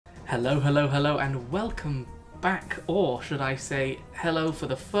Hello, hello, hello, and welcome back, or should I say hello for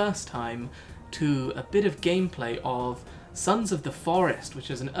the first time, to a bit of gameplay of Sons of the Forest, which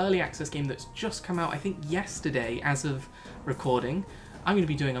is an early access game that's just come out, I think, yesterday as of recording. I'm going to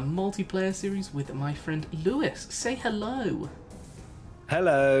be doing a multiplayer series with my friend Lewis. Say hello.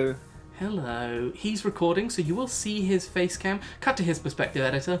 Hello. Hello. He's recording, so you will see his face cam. Cut to his perspective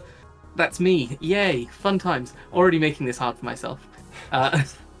editor. That's me. Yay. Fun times. Already making this hard for myself.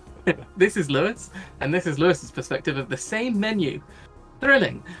 This is Lewis, and this is Lewis's perspective of the same menu.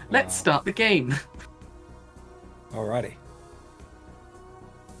 Thrilling. Let's start the game. Alrighty.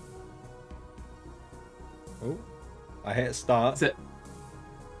 Oh, I hit start. That's it.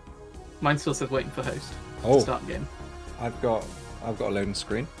 Mine still says waiting for host Oh. to start game. I've got a loading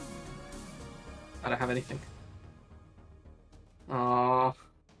screen. I don't have anything. Aww.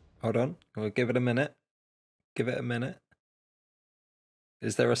 Hold on. We'll give it a minute. Give it a minute.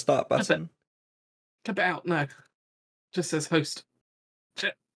 Is there a start button? Clip it out. No. Just says host.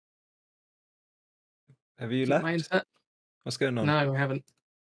 Shit. Have you My left? internet? What's going on? No, I haven't.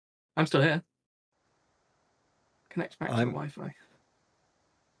 I'm still here. Connect back to the Wi-Fi.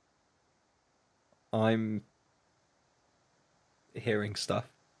 I'm hearing stuff.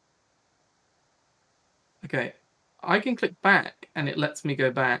 Okay. I can click back and it lets me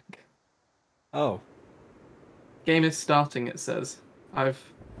go back. Oh. Game is starting, it says. I've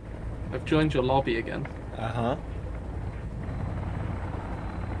joined your lobby again. Uh-huh.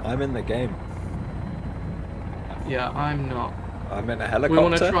 I'm in the game. Yeah, I'm not. I'm in a helicopter. We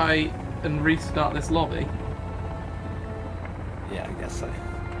want to try and restart this lobby. Yeah, I guess so.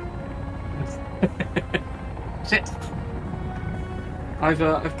 Shit.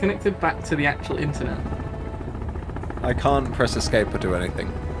 I've connected back to the actual internet. I can't press escape or do anything.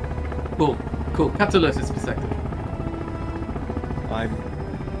 Cool. Catalysis perspective.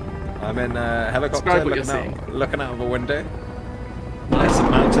 I'm in a helicopter Describe what you're looking out of a window. There's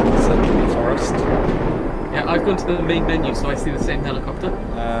some mountains and the forest. Yeah, I've gone to the main menu, so I see the same helicopter.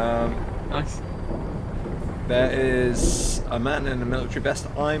 Nice. There is a man in a military vest.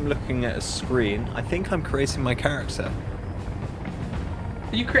 I'm looking at a screen. I think I'm creating my character.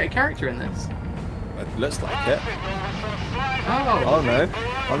 Did you create a character in this? It looks like it. Oh. Oh no!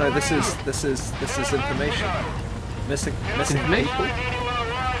 Oh no! This is information. Missing Information? people.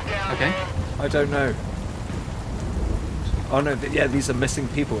 Okay. I don't know. Oh no! Yeah, these are missing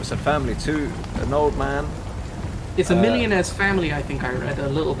people. It's a family too. An old man. It's a millionaire's family. I think I read a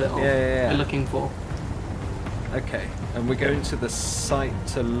little bit of. Yeah. They're looking for. Okay, and we're going to the site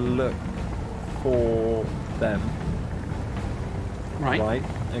to look for them. Right. Right.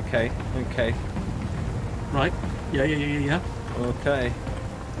 Okay. Right. Yeah. Okay.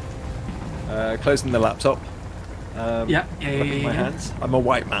 Closing the laptop. Yeah. Looking at my hands. I'm a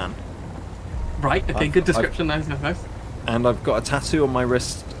white man. Right. Okay. Good description. Nice. And I've got a tattoo on my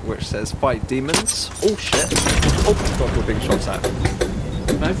wrist which says "Fight Demons." Oh shit! Oh god, we're being shot at.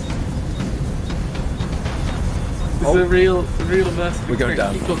 Nice. This is a real immersive. We're going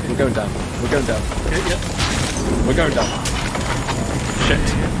down. We're going down. Okay. Yeah. We're going down.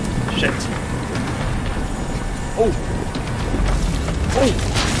 Shit. Oh!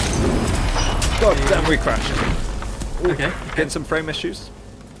 God damn, we crashed. Ooh, Okay. Getting some frame issues.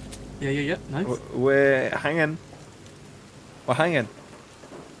 Yeah. Nice. We're hanging. We're hanging.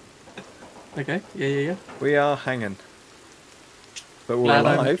 Okay. Yeah. We are hanging. But we're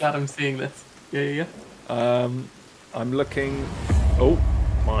alive. Glad I'm seeing this. Yeah. I'm looking. Oh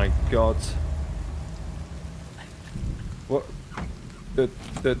my god. What?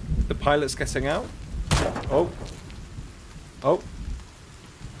 The pilot's getting out. Oh.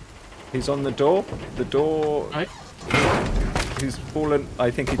 He's on the door. The door. Right. He's fallen. I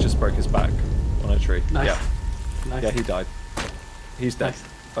think he just broke his back on a tree. Nice. Yeah. Nice. Yeah, he died. He's dead. Nice.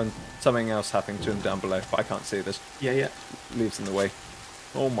 And something else happened to him down below, but I can't see this. Yeah. Leaves in the way.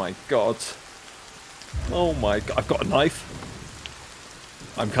 Oh my god. Oh my god. I've got a knife.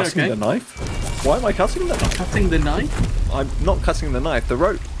 I'm cutting the knife. Why am I cutting the knife? Cutting the knife? I'm not cutting the knife, the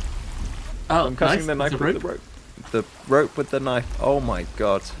rope. Oh, I'm cutting nice. the knife with the rope. The rope with the knife. Oh my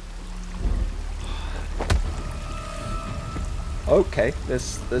god. Okay,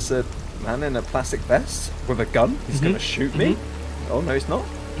 there's a man in a plastic vest with a gun. He's gonna shoot me. Oh no, he's not.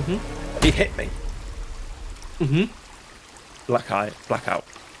 He hit me. Blackout.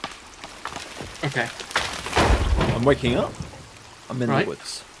 Okay. I'm waking up. I'm in the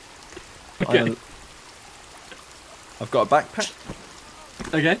woods. Okay. I've got a backpack.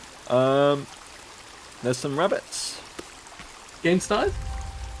 Okay. There's some rabbits. Game started?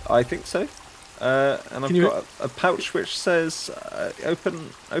 I think so. And I've got a pouch which says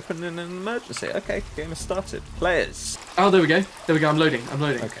open in an emergency. Okay, game has started. Players. Oh, there we go. There we go. I'm loading.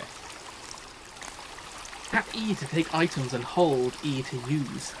 Okay. Tap E to take items and hold E to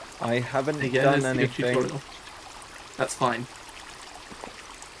use. I haven't done anything. That's fine.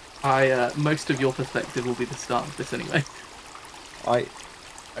 Most of your perspective will be the start of this anyway. I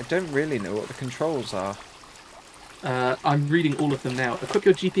don't really know what the controls are. I'm reading all of them now. Equip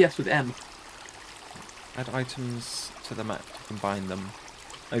your GPS with M. Add items to the map to combine them.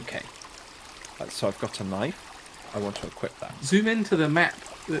 Okay. So I've got a knife. I want to equip that. Zoom into the map,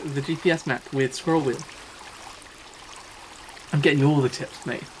 the GPS map with scroll wheel. I'm getting you all the tips,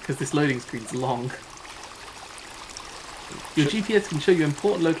 mate, because this loading screen's long. Your GPS can show you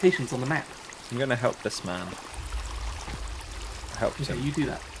important locations on the map. I'm going to help this man. Help him. You do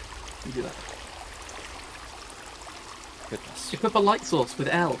that. You do that. Goodness. Equip a light source with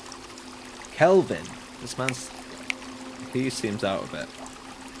L. Kelvin. This man's... He seems out of it.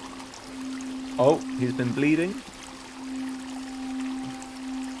 Oh, he's been bleeding.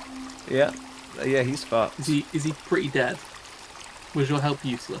 Yeah. Yeah, he's fucked. Is he pretty dead? Was your help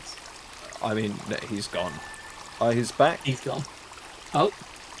useless? I mean, he's gone. He's back. He's gone. Oh.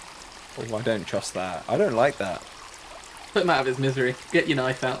 Oh, I don't trust that. I don't like that. Put him out of his misery. Get your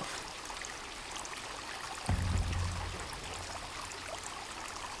knife out.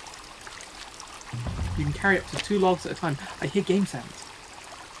 You can carry up to 2 logs at a time. I hear game sounds.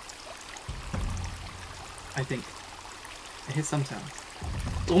 I think. I hear some sounds.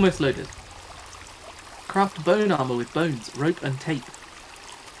 It's almost loaded. Craft bone armor with bones, rope and tape.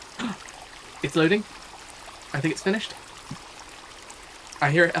 It's loading. I think it's finished.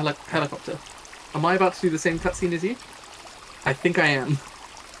 I hear a helicopter. Am I about to do the same cutscene as you? I think I am.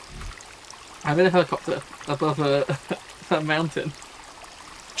 I'm in a helicopter above a mountain.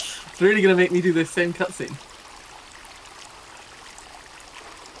 It's really going to make me do this same cutscene.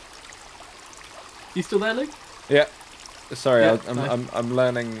 You still there, Luke? Yeah. Sorry, yeah, I'm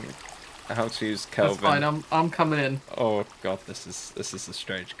learning how to use Kelvin. That's fine. I'm coming in. Oh god, this is a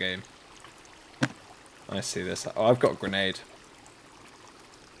strange game. I see this. Oh, I've got a grenade.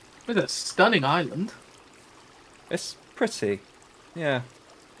 With a stunning island. It's pretty. Yeah.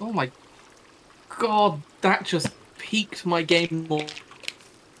 Oh my god, that just piqued my game more.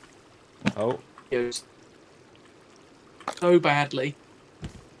 Oh. So badly.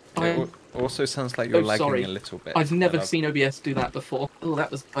 It also sounds like you're lagging a little bit. I've never seen OBS do that before. Oh,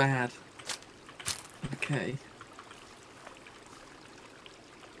 that was bad. Okay.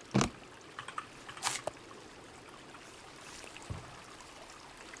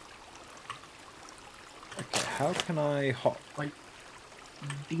 Okay, how can I hop? Like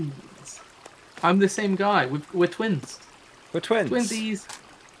demons. I'm the same guy. We're twins. We're twins. Twinsies.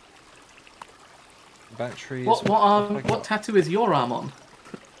 Batteries. What tattoo is your arm on?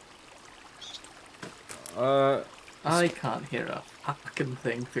 I can't hear a fucking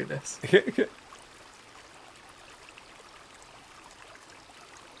thing through this.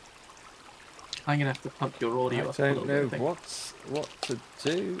 I'm gonna have to pump your audio up a little bit. I don't know what to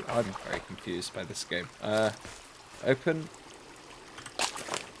do. I'm very confused by this game. Open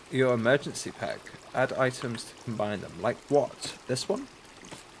your emergency pack. Add items to combine them. Like what? This one?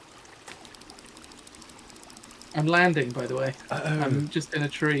 I'm landing, by the way. I'm just in a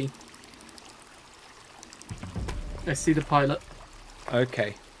tree. I see the pilot.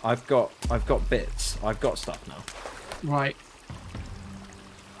 Okay, I've got bits. I've got stuff now. Right.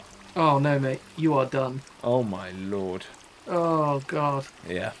 Oh no, mate, you are done. Oh my lord. Oh god.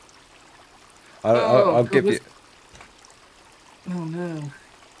 Yeah. I'll give you. Oh no.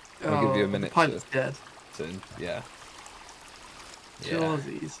 I'll give you a minute. The pilot's dead. Yeah.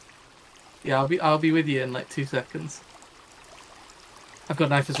 Jawsies. Yeah, I'll be with you in like 2 seconds. I've got a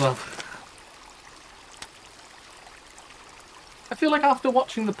knife as well. I feel like after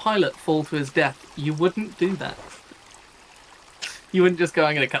watching the pilot fall to his death, you wouldn't do that. You wouldn't just go,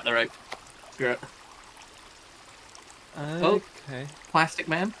 I'm going to cut the rope. Screw it. Okay. Plastic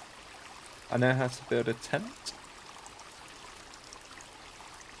man. I know how to build a tent.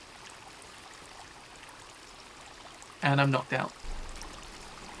 And I'm knocked out.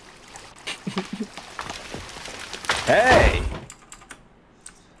 Hey!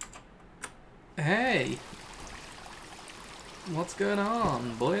 Hey! What's going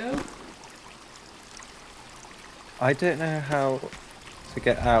on, boyo? I don't know how to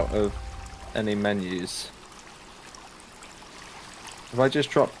get out of any menus. Have I just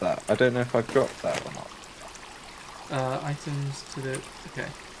dropped that? I don't know if I've dropped that or not. Items to the... Okay.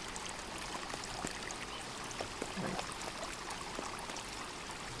 Wait.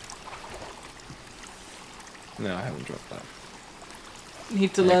 No, I haven't dropped that.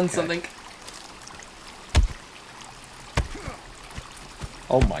 Need to learn something.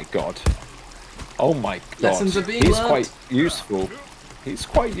 Oh my god. Oh my god. Lessons are being He's learnt. quite useful. He's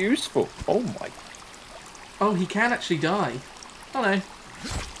quite useful. Oh my. Oh, he can actually die. Oh no.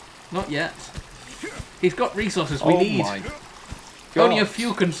 Not yet. He's got resources we need. My god. Only a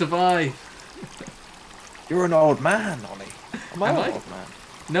few can survive. You're an old man, Ollie. Am I Am an I? old man?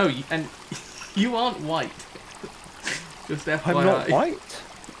 No, and you aren't white. Just FYI. I'm not white.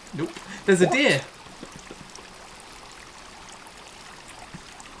 Nope. There's a deer.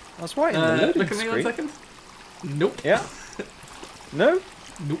 I was white in the loading look at me 1 second. Nope. Yeah. No?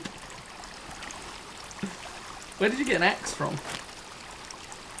 Nope. Where did you get an axe from?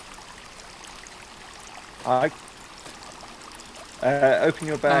 Open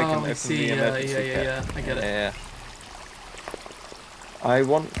your bag and open see. the emergency kit. Yeah. I get it. Yeah. I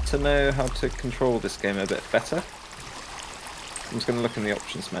want to know how to control this game a bit better. I'm just going to look in the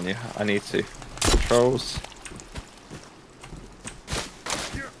options menu. I need to. Controls.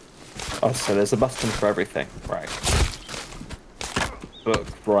 Oh, so there's a button for everything. Right. Book.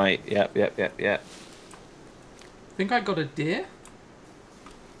 Right. Yep. I think I got a deer.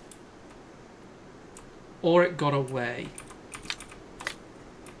 Or it got away.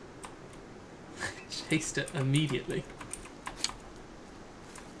 Chased it immediately.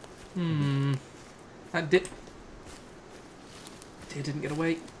 That deer didn't get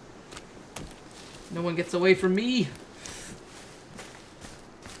away. No one gets away from me.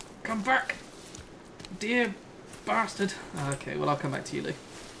 Come back, deer bastard. Okay, well I'll come back to you, Lee.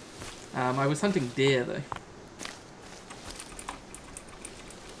 I was hunting deer though.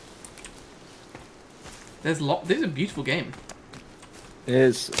 This is a beautiful game. It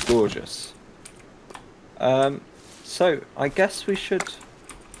is gorgeous. So I guess we should.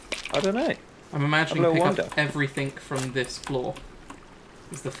 I don't know. I'm imagining Have a pick little up everything from this floor.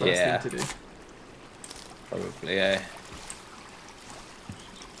 Is the first thing to do. Probably, yeah.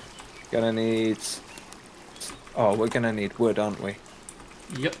 Gonna need. Oh, we're gonna need wood, aren't we?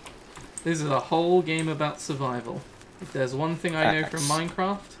 Yep. This is a whole game about survival. If there's one thing I know from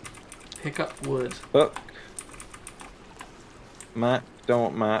Minecraft, pick up wood. Book. Map,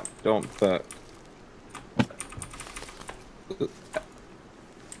 don't book.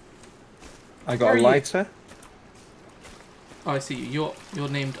 I got a lighter. Oh, I see you. You're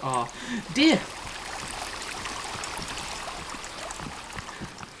named R. Deer!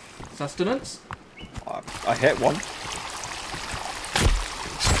 Sustenance? I hit one.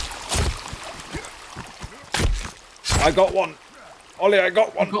 I got one. Ollie, I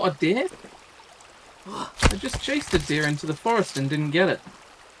got one. You got a deer? I just chased a deer into the forest and didn't get it.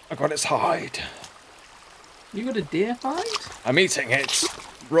 I got its hide. You got a deer hide? I'm eating it.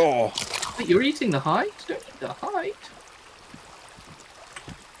 Raw. Wait, you're eating the hide? Don't eat the hide.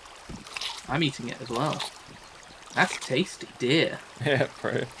 I'm eating it as well. That's tasty, deer. Yeah,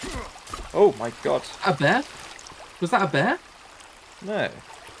 bro. Oh my god. A bear? Was that a bear? No.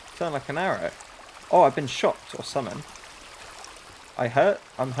 Sound like an arrow. Oh, I've been shot or something. I'm hurt.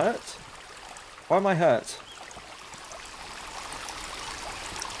 Why am I hurt?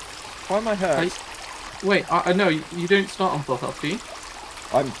 Why am I hurt? Wait, no, you don't start on full health, do you?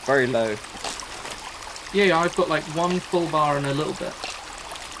 I'm very low. Yeah, I've got like one full bar and a little bit.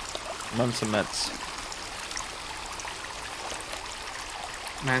 I'm on some meds.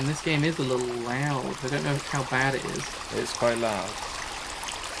 Man, this game is a little loud. I don't know how bad it is. It's quite loud.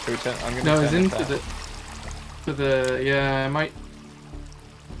 Should we turn? I'm gonna no, turn it's it into down. yeah, I might.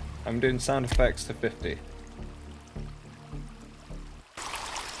 I'm doing sound effects to 50.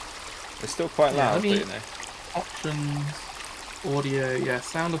 It's still quite loud, but you know. Options, audio, yeah,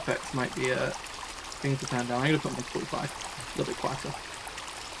 sound effects might be a thing to turn down. I'm gonna put them on 45, a little bit quieter.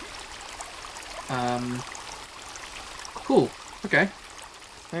 Cool. Okay.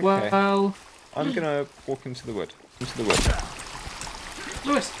 Okay. Well, I'm gonna walk into the wood.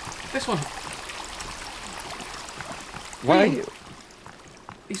 Lewis, this one. Why?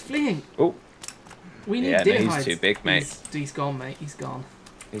 He's fleeing. Oh. We need deer he's hides. too big, mate. He's gone, mate. He's gone.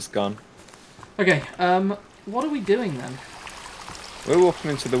 He's gone. Okay. What are we doing then? We're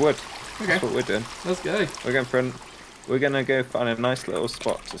walking into the wood. Okay. That's what we're doing. Let's go. We're gonna go find a nice little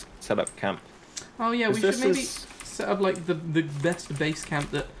spot to set up camp. Oh yeah, we should maybe set up like the best base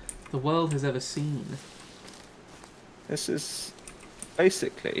camp that the world has ever seen. This is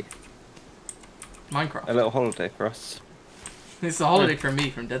basically Minecraft. a little holiday for us. It's a holiday for me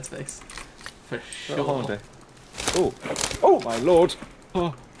from Dead Space. For sure. A holiday. Oh. Oh my lord.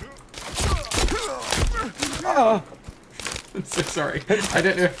 Oh. Ah. I'm so sorry. I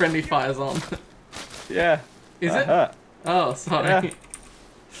don't know if friendly fire's on. Yeah. Is it? Oh, sorry. Yeah.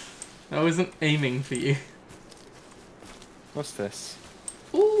 I wasn't aiming for you. What's this?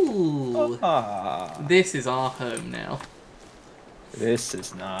 Ooh. Ah, This is our home now. this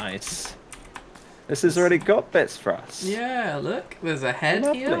is nice. This has already got bits for us. Yeah, look. There's a head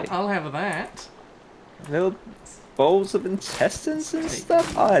Lovely. here. I'll have that. Little bowls of intestines and Take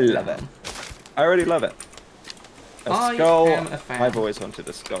stuff. I love it. down. I already love it. A I skull. am a fan. I've always wanted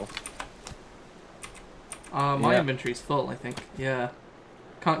a skull. My Yeah. inventory's full, I think. Yeah.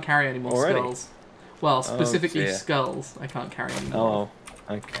 Can't carry any more Already? skulls. Well, specifically dear. skulls. I can't carry any more.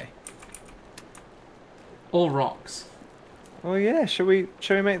 Oh, okay. Or rocks. Well, yeah. Shall we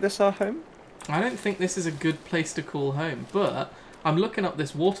make this our home? I don't think this is a good place to call home, but I'm looking up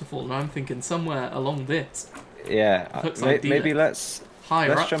this waterfall and I'm thinking somewhere along this. Yeah. Looks Maybe let's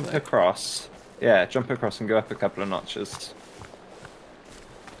Higher up, jump though. across. Yeah, jump across and go up a couple of notches.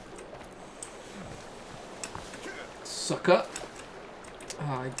 Sucker.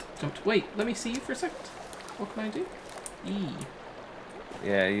 I jumped. Wait, let me see you for a second. What can I do? E.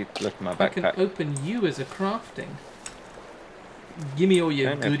 Yeah, you look at my I can backpack. open you as a crafting. Gimme all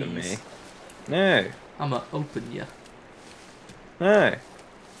your Don't open goodies. me. No. I'ma open you. No.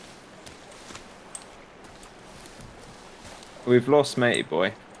 We've lost Matey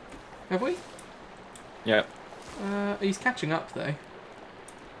Boy. Have we? Yep. He's catching up though.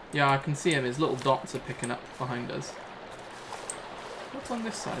 Yeah, I can see him. His little dots are picking up behind us. What's on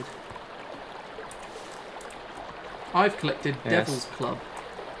this side? I've collected Yes. Devil's Club.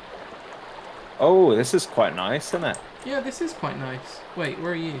 Oh, this is quite nice, isn't it? Yeah, this is quite nice. Wait,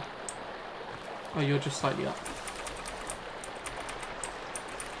 where are you? Oh, you're just slightly up.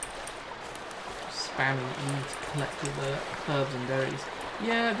 Spamming E to collect all the herbs and berries.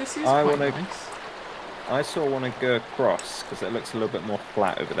 Yeah, this is quite nice. I sort of want to go across because it looks a little bit more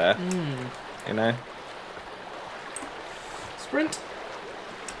flat over there. You know? Sprint!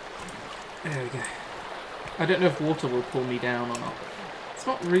 There we go. I don't know if water will pull me down or not. It's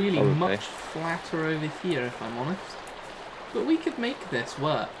not really Probably. much flatter over here, if I'm honest. But we could make this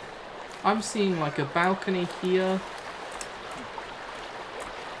work. I'm seeing like a balcony here.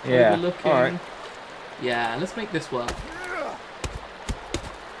 Yeah. Overlooking. Alright. Yeah, let's make this work.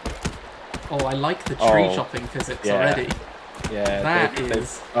 Oh, I like the tree chopping physics already. Yeah,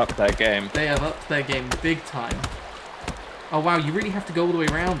 they've upped their game. They have upped their game big time. Oh wow, you really have to go all the way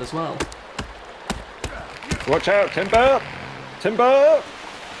around as well. Watch out, Timber! Timber!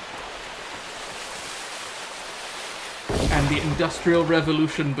 And the Industrial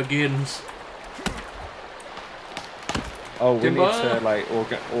Revolution begins. Oh, we Timber! need to like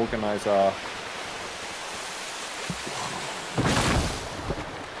organize our.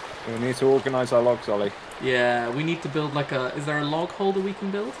 We need to organize our logs, Ollie. Yeah, we need to build like a... Is there a log holder we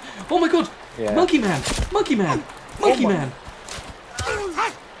can build? Oh my god! Yeah. Monkey Man! Monkey Man! Monkey my- Man!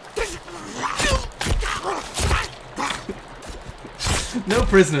 No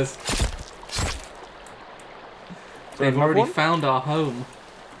prisoners. They've another already one? found our home.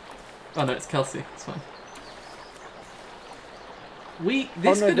 Oh no, it's Kelsey. It's fine.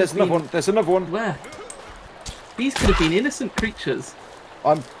 This Oh no, could there's have another been... one. There's another one. Where? These could have been innocent creatures.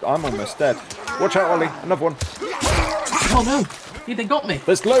 I'm almost dead. Watch out, Ollie. Another one. Oh no! Yeah, they got me!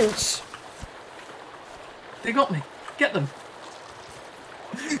 There's loads. They got me! Get them!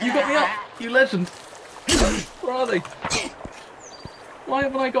 You got me up! You legend! Where are they? Why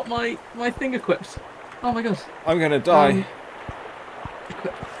haven't I got my thing equipped? Oh my god. I'm gonna die.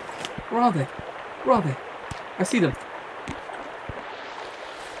 Equip. Where are they? Where are they? I see them.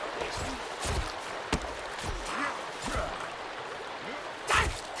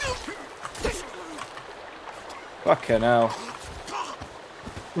 Fucking hell.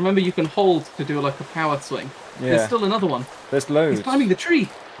 Remember, you can hold to do like a power swing. Yeah. There's still another one. There's loads. He's climbing the tree!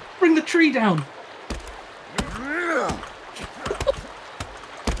 Bring the tree down!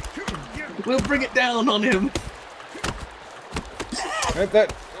 We'll bring it down on him!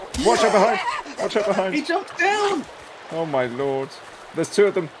 Watch out behind. Watch out He behind. jumped down! Oh my lord. There's two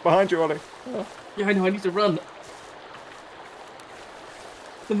of them behind you, Ollie. Oh. Yeah, I know, I need to run.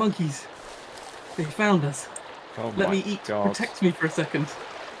 The monkeys. They found us. Oh Let my me eat. God. Protect me for a second.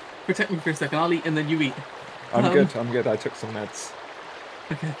 Protect me for a second. I'll eat and then you eat. I'm good. I took some meds.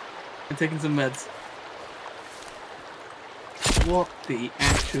 Okay. I'm taking some meds. What the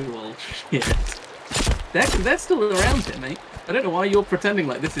actual shit? They're still around here, mate. I don't know why you're pretending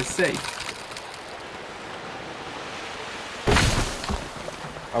like this is safe.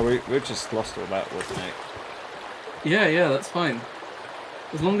 Oh, we just lost all that, wasn't it? Yeah, that's fine.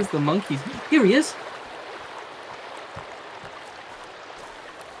 As long as the monkeys... Here he is!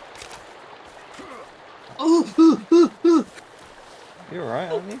 Oh!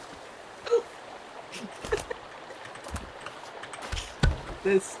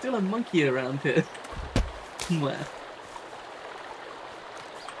 There's still a monkey around here. Somewhere.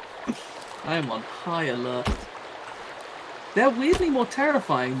 I am on high alert. They're weirdly more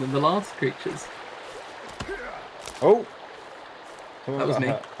terrifying than the last creatures. Oh! That was me.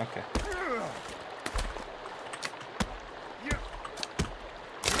 Okay.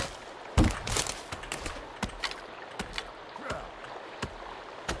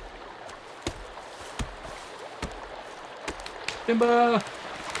 Timber!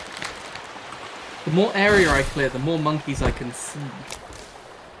 The more area I clear, the more monkeys I can see.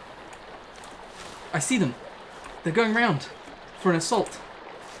 I see them. They're going round for an assault.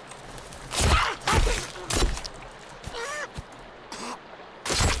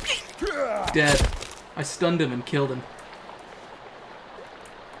 Dead. I stunned him and killed him.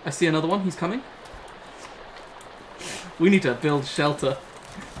 I see another one. He's coming. We need to build shelter.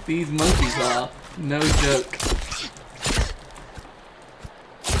 These monkeys are no joke.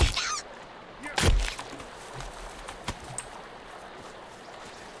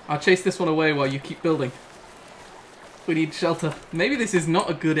 I'll chase this one away while you keep building. We need shelter. Maybe this is not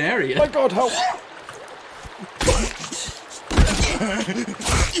a good area. My God, help!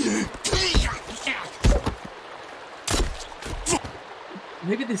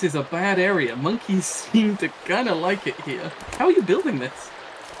 Maybe this is a bad area. Monkeys seem to kind of like it here. How are you building this?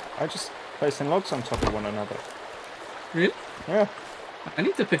 I just placing logs on top of one another. Really? Yeah. I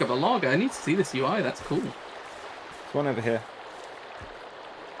need to pick up a log. I need to see this UI. That's cool. There's one over here.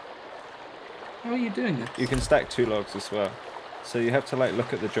 How are you doing this? You can stack 2 logs as well. So you have to like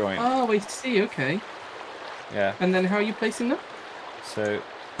look at the joint. Oh, I see. Okay. Yeah. And then how are you placing them? So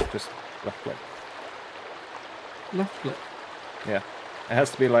just left click. Left click. Yeah. It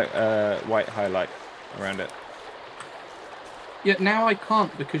has to be like a white highlight around it. Yeah, now I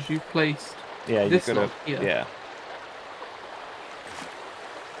can't because you've placed Yeah, this you've got log to. here. Yeah.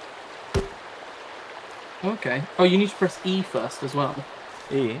 Okay. Oh, you need to press E first as well.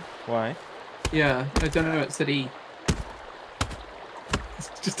 E? Why? Yeah, I don't know. It said E. It's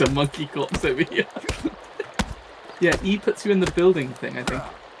just a monkey corpse over here. Yeah, E puts you in the building thing, I think,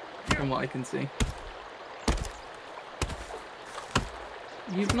 from what I can see.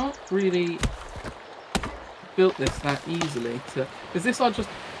 You've not really built this that easily. Is this all just...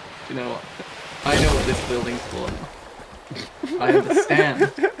 You know what? I know what this building's for now. I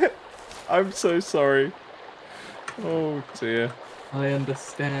understand. I'm so sorry. Oh dear. I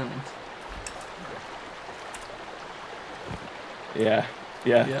understand. Yeah.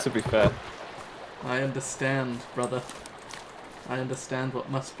 Yeah, to be fair. I understand, brother. I understand what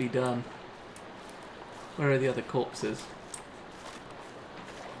must be done. Where are the other corpses?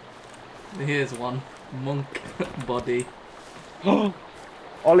 Here's one. Monk body. Oh,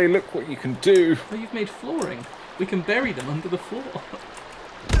 Ollie, look what you can do. Oh, you've made flooring. We can bury them under the floor.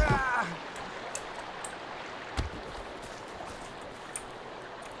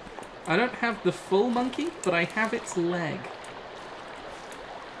 I don't have the full monkey, but I have its leg.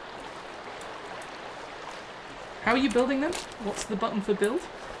 How are you building them? What's the button for build?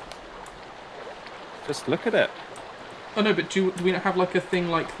 Just look at it. Oh no, but do we not have like a thing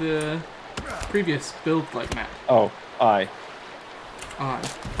like the previous build like map? Oh, I.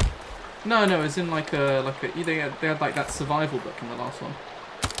 No, as in like a they had like that survival book in the last one.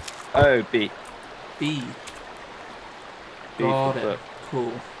 Oh, B. B. B Got for it. book.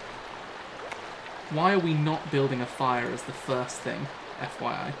 Cool. Why are we not building a fire as the first thing?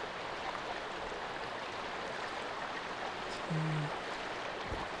 FYI.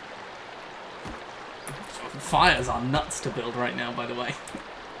 Fires are nuts to build right now, by the way.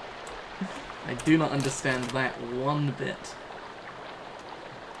 I do not understand that one bit.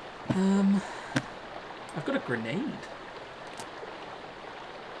 I've got a grenade.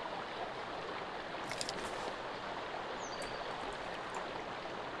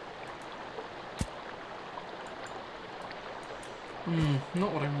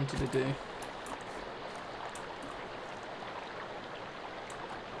 Not what I wanted to do.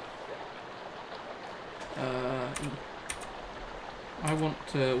 I want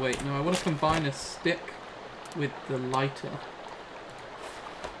to... Wait, no, I want to combine a stick with the lighter.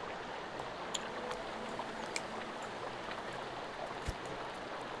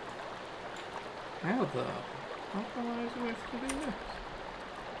 How the... How come I was supposed to do this?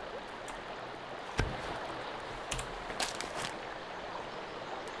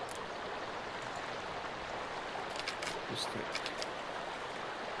 Just do it.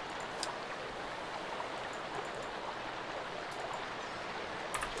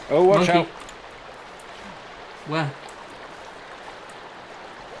 Oh, watch Monkey. out! Where?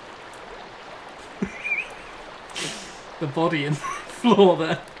 the body in the floor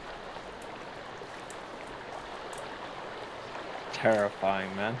there.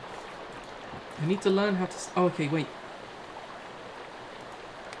 Terrifying, man. I need to learn how to... Oh, okay, wait.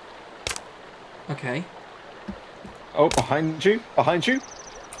 Okay. Oh, behind you! Behind you!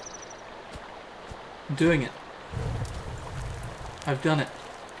 I'm doing it. I've done it.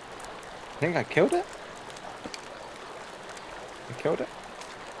 I think I killed it. I killed it.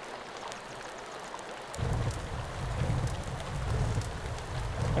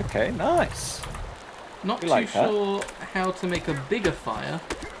 Okay, nice. Not You too like that? sure how to make a bigger fire,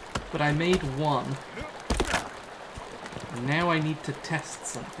 but I made one. And now I need to test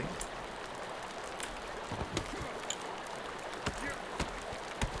something.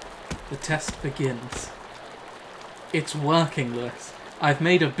 The test begins. It's working, Lewis. I've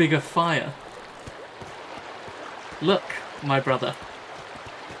made a bigger fire. Look, my brother.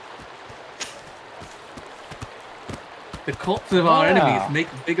 The corpses of our enemies make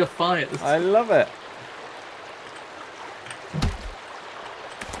bigger fires. I love it.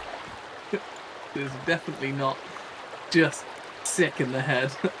 It's definitely not just sick in the head.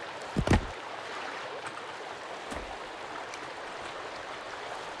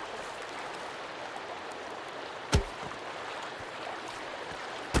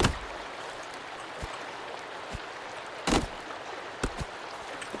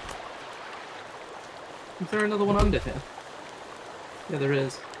 Is there another one under here? Yeah, there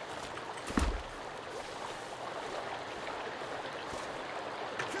is.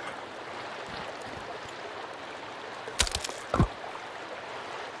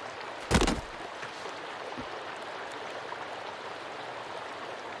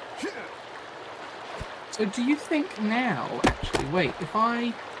 So do you think now, actually, wait, if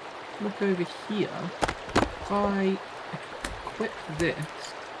I look over here, if I equip this...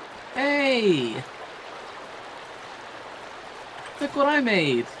 Hey! Look what I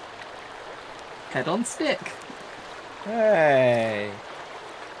made! Head on stick! Hey!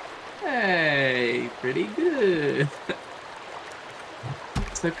 Hey! Pretty good!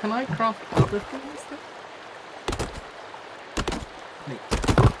 So can I craft other things then? Wait,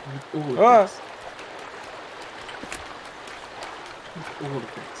 all of this. All of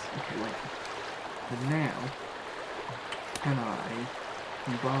this. Okay, wait. And now, can I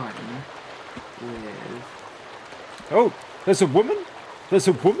combine with... Oh, there's a woman? There's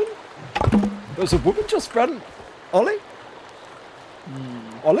a woman? There's a woman just ran... Ollie?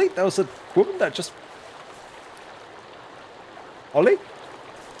 Ollie? There was a woman that just... Ollie?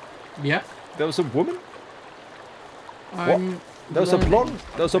 Yeah? There was a woman? I'm What? There was a blonde...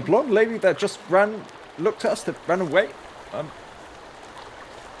 There was a blonde lady that just ran... Looked at us, that ran away.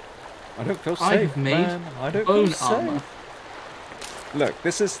 I don't feel safe, I've made man. I don't bone feel safe. armor. Look,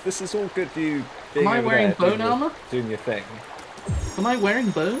 this is all good. You being Am I over wearing there, bone armor? doing your thing. Am I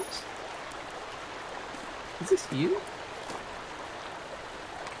wearing bones? Is this you?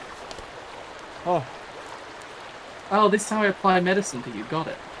 Oh Oh, this is how I apply medicine to you. Got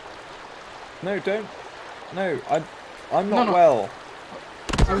it. no, don't. No, I'm not No. well.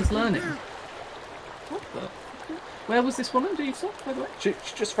 I was learning. What the? Where was this woman? Do you saw, by the way? She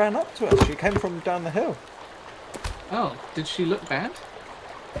just ran up to us. She came from down the hill. Oh, did she look bad?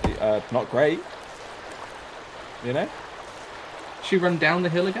 Not great. You know? She run down the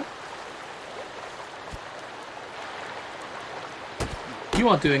hill again? You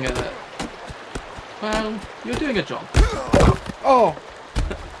are doing a... Well, you're doing a job. Oh!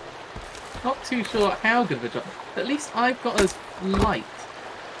 Not too sure how good of a job. At least I've got us light.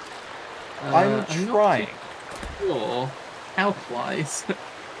 I'm trying. Sure, health-wise,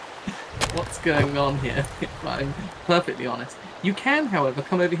 what's going on here, if I'm perfectly honest. You can, however,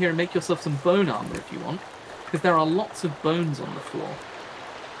 come over here and make yourself some bone armor if you want, because there are lots of bones on the floor.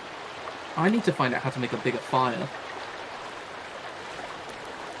 I need to find out how to make a bigger fire.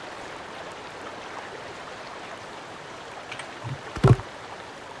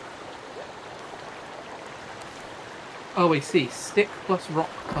 Oh, I see. Stick plus rock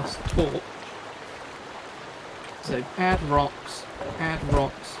plus torch. So add rocks.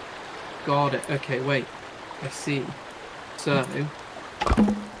 Got it. Okay, wait. I see. So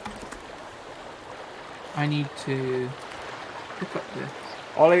I need to pick up this.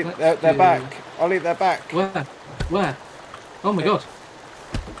 Ollie, they're back. Ollie, they're back. Where? Where? Oh my god.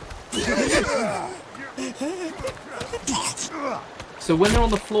 So when they're on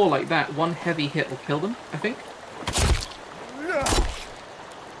the floor like that, one heavy hit will kill them, I think.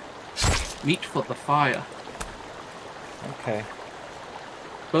 Reach for the fire. Okay.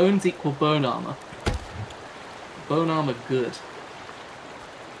 Bones equal bone armor. Bone armor good.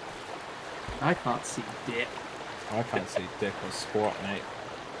 I can't see dip. I can't see dick or squat, mate.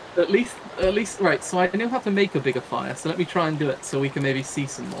 At least, right, so I know how to make a bigger fire, so let me try and do it so we can maybe see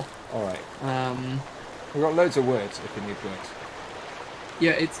some more. Alright. We've got loads of words if you need words.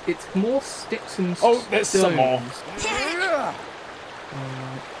 Yeah, it's more sticks and Oh, there's some more.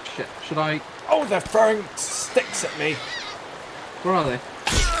 Shit, should I... Oh, they're throwing sticks at me. Where are they?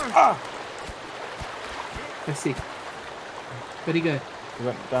 Ah! I see. Where'd he go? He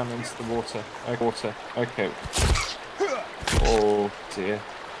went down into the water. Okay. Oh, dear.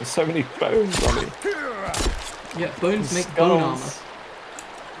 There's so many bones on me. Yeah, bones make bone armor.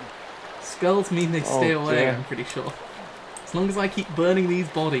 Skulls mean they stay away, dear. I'm pretty sure. As long as I keep burning these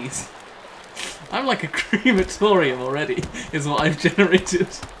bodies. I'm like a crematorium already, is what I've generated.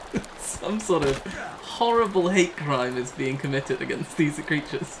 Some sort of horrible hate crime is being committed against these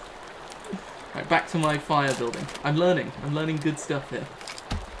creatures. Right, back to my fire building. I'm learning good stuff here.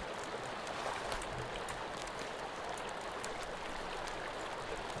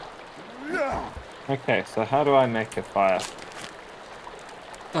 Okay, so how do I make a fire?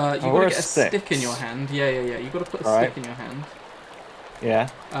 You've got to get a stick in your hand. Yeah. You've got to put a stick in your hand. Yeah.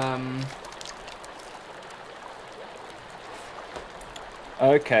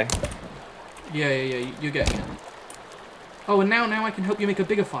 Okay. Yeah, you're getting it. Oh, and now I can help you make a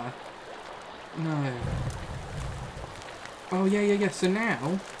bigger fire. No. Oh, yeah. So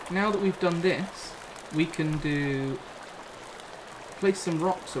now that we've done this, we can place some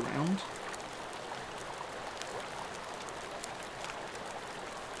rocks around.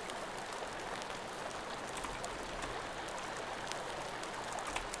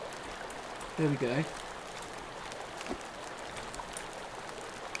 There we go.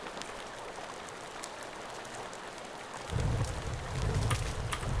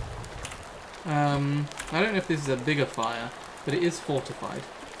 I don't know if this is a bigger fire, but it is fortified.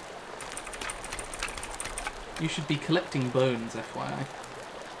 You should be collecting bones, FYI.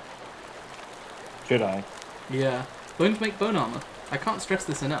 Should I? Yeah. Bones make bone armor. I can't stress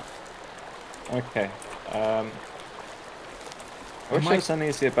this enough. Okay. I wish there was an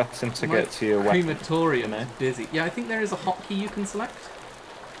easier button to get to your weapon. Crematorium is busy. Yeah, I think there is a hotkey you can select.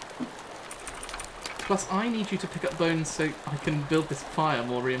 Plus, I need you to pick up bones so I can build this fire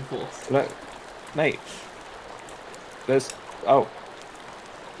more reinforced. Look, mate. There's... Oh.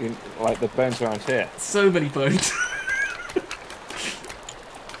 Like the bones around here. So many bones.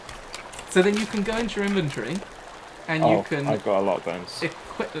 So then you can go into your inventory, and you can... I've got a lot of bones.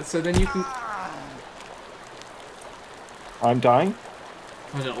 Equip. So then you can... I'm dying?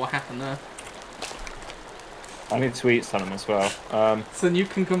 I don't know what happened there. I need to eat some as well. So then you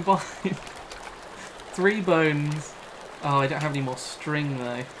can combine 3 bones. Oh, I don't have any more string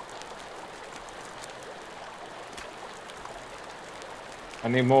though. I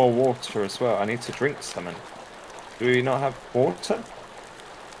need more water as well. I need to drink something. Do we not have water?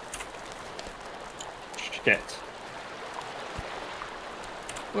 Shit.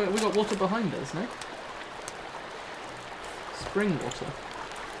 Wait, we got water behind us, no? Spring water.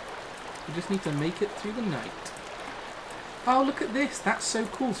 We just need to make it through the night. Oh, look at this! That's so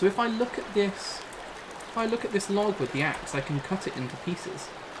cool. So if I look at this, log with the axe, I can cut it into pieces.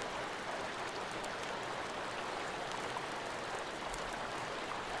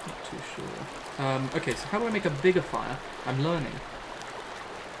 Not too sure. Okay, so how do I make a bigger fire? I'm learning.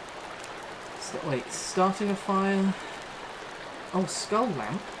 So, wait, starting a fire. Oh, skull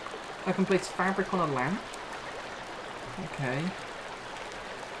lamp. I can place fabric on a lamp. Okay.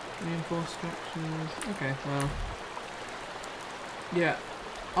 Reinforced structures. Okay, well. Yeah.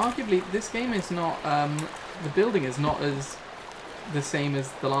 Arguably, this game is not, the building is not as the same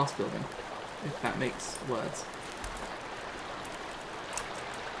as the last building, if that makes words.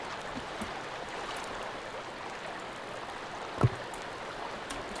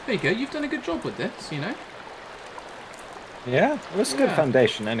 There you go, you've done a good job with this, you know? Yeah, it was a good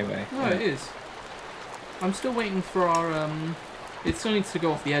foundation anyway. No, it is. I'm still waiting for our, it still needs to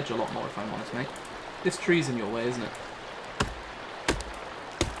go off the edge a lot more, if I'm honest, mate. This tree's in your way, isn't it?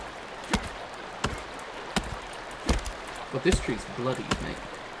 But this tree's bloody, mate.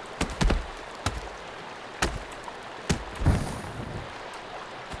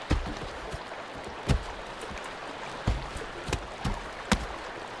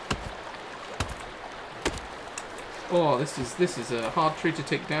 Oh, this is a hard tree to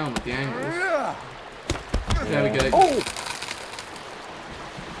take down with the angles. There we go. Oh!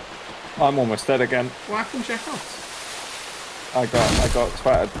 I'm almost dead again. What happened to your house? I got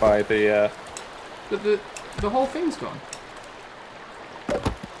twatted by the But the whole thing's gone.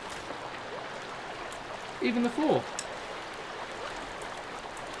 Even the floor.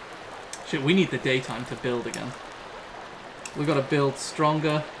 Shit, we need the daytime to build again. We've got to build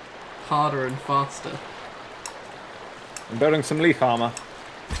stronger, harder, and faster. I'm building some leaf armor.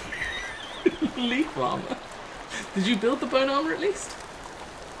 Leaf armor? Did you build the bone armor at least?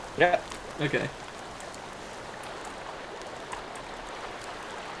 Yeah. Okay.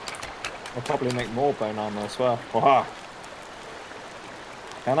 I'll probably make more bone armor as well. Waha!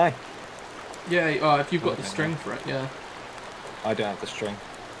 Can I? Yeah, if you've got the string for it, yeah. I don't have the string.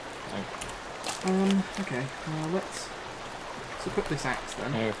 No. Okay. Let's equip this axe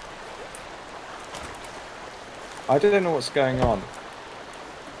then. No. I don't know what's going on.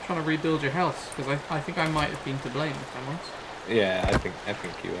 Trying to rebuild your house, because I think I might have been to blame, if I'm honest. Yeah, I think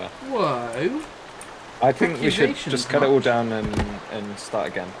you are. Whoa! I think we should just cut it all down and start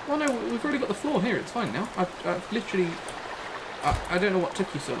again. Well, no, we've already got the floor here. It's fine now. I've literally... I don't know what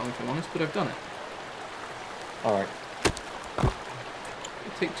took you so long, if I'm honest, but I've done it. Alright.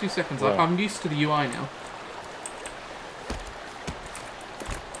 It'll take 2 seconds. Yeah. I'm used to the UI now.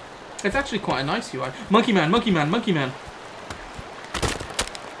 It's actually quite a nice UI. Monkey man, monkey man, monkey man!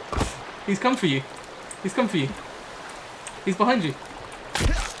 He's come for you. He's come for you. He's behind you.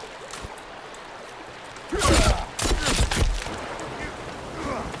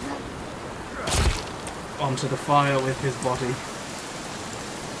 Onto the fire with his body.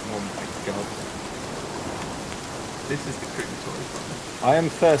 Oh my god. This is the crematory fire. I am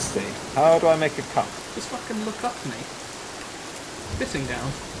thirsty. How do I make a cup? Just fucking look up to me. Sitting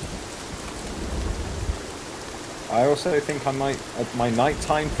down. I also think I might... my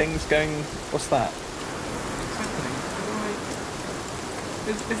nighttime thing's going... What's that? What's happening?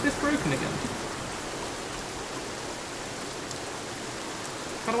 Is this broken again?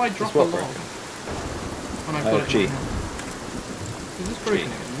 How do I drop a log? Broken? When I've got it G. in my hand. Is this broken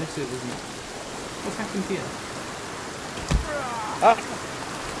again? This is, isn't it? What's happened here? Ah!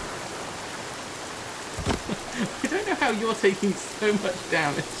 I don't know how you're taking so much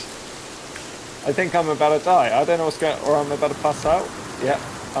damage. I think I'm about to die. I don't know what's going... Or I'm about to pass out. Yeah,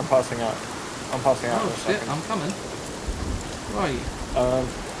 I'm passing out. I'm passing out in a Oh shit, second. I'm coming. Where are you?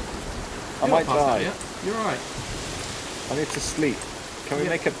 I might die. You're alright. I need to sleep. Can we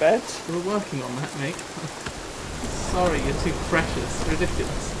make a bed? We're working on that, mate. Sorry, you're too precious.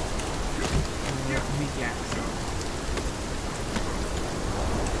 Ridiculous. Need the axe.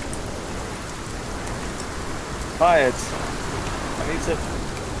 Tired. I need to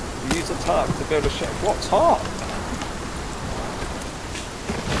use a tarp to build a ship. What tarp?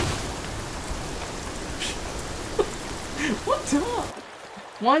 What tarp?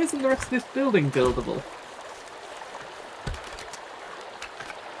 Why isn't the rest of this building buildable?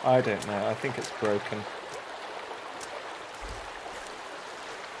 I don't know. I think it's broken.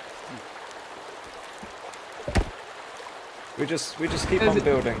 We just keep on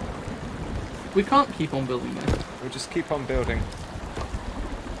building. We can't keep on building there. We just keep on building.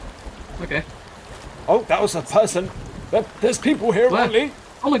 Okay. Oh, that was a person. There's people here, Where? Riley.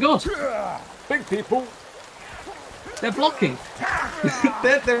 Oh my god! Big people. They're blocking!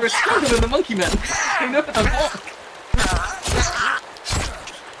 they're stronger than the monkey men! They know how to block!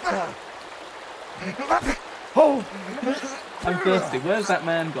 Oh! I'm thirsty. Where's that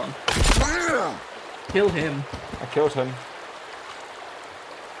man gone? Kill him. I killed him.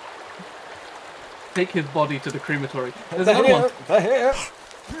 Take his body to the crematory. There's They're another here. one. They're here.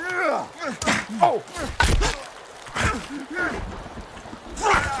 Oh!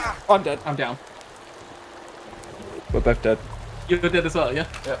 I'm dead. I'm down. We're both dead. You're dead as well, yeah?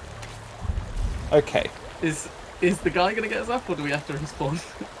 Yeah. Okay. Is the guy gonna get us up, or do we have to respawn?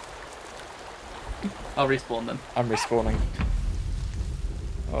 I'll respawn then. I'm respawning.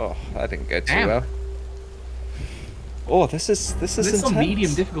 Oh, that didn't go too Damn. well. Oh, this is This is intense. on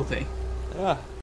medium difficulty. Yeah.